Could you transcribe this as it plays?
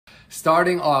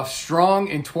Starting off strong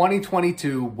in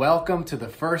 2022, welcome to the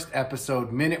first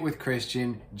episode, Minute with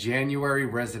Christian, January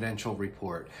Residential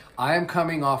Report. I am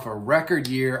coming off a record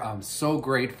year. I'm so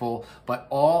grateful, but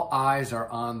all eyes are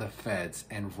on the feds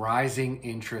and rising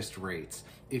interest rates.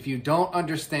 If you don't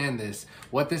understand this,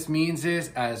 what this means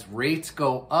is as rates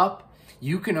go up,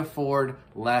 you can afford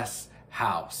less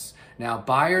house. Now,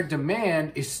 buyer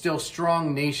demand is still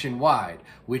strong nationwide,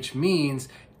 which means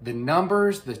the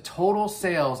numbers, the total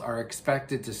sales are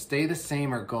expected to stay the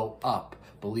same or go up,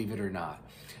 believe it or not.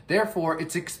 Therefore,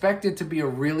 it's expected to be a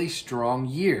really strong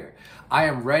year. I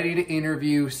am ready to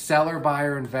interview seller,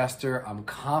 buyer, investor. I'm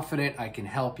confident I can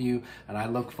help you, and I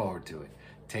look forward to it.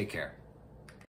 Take care.